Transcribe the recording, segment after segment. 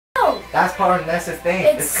No! That's part of Nessa's thing.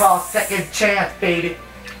 It's called second chance, baby.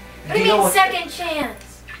 What do you mean second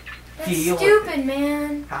chance? That's stupid,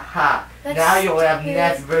 man. Haha. Now you'll have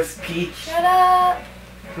Ness vs. Peach. Shut up.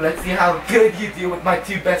 Let's see how good you do with my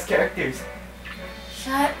two best characters.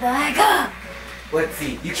 Shut the heck up. Let's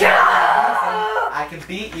see. You can't. I can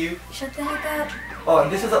beat you. Shut the heck up. Oh,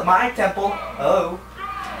 and this is my temple. Oh.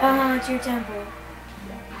 It's your temple.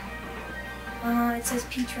 It says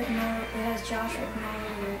Peach written all over it. It has Josh written all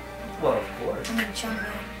over it. Well, of course. I mean,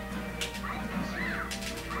 Chunga.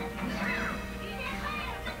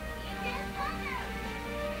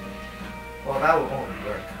 Well, that will only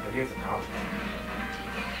work, but here's the problem.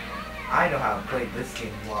 I know how to play this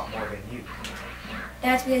game a lot more than you.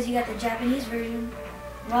 That's because you got the Japanese version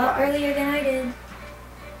a lot earlier than I did.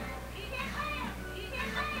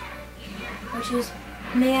 Which is,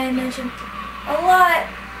 may I mention, a lot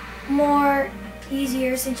more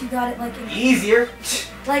easier since you got it like in... Easier?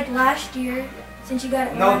 Like last year, since you got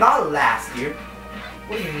it... No, not last year.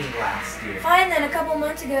 What do you mean last year? Fine then, a couple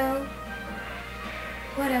months ago.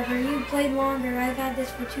 Whatever, you played longer. I've had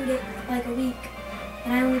this for 2 days, like a week.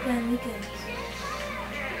 And I only play on weekends.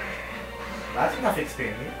 That's enough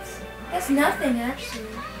experience. That's nothing, actually.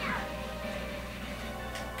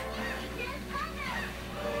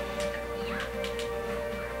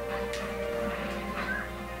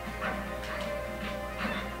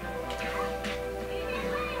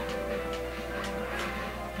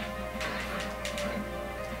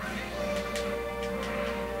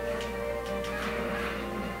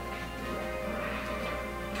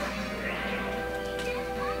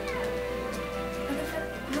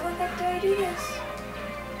 How the heck do I do this?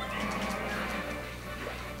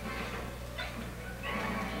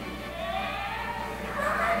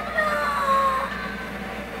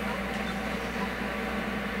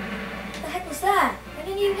 What the heck was that? I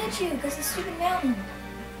didn't even hit you because the stupid mountain.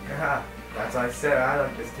 Haha, that's what I said. I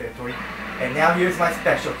like this territory. And now here's my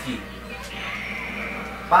specialty.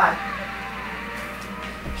 Bye.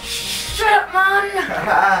 Shut up,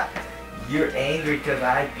 man! You're angry because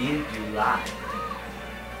I beat you live.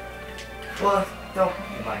 Well, don't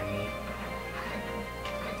mind me.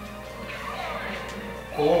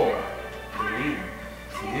 4, 3,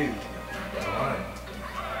 2, 1.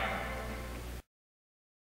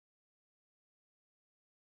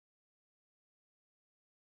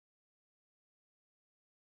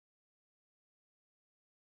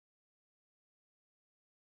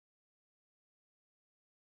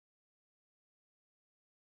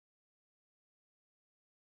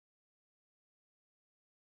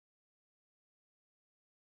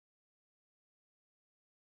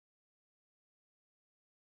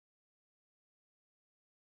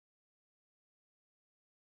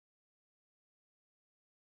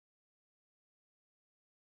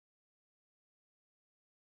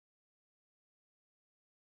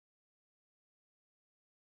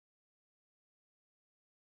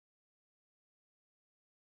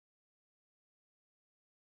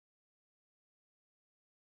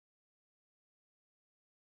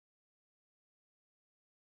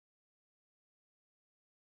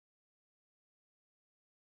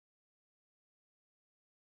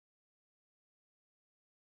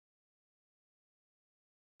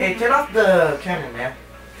 Hey, turn off the camera, man.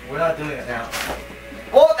 We're not doing it now.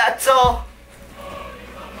 Well, that's all.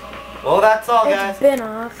 Well, that's all, guys. It's been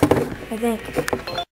off, I think.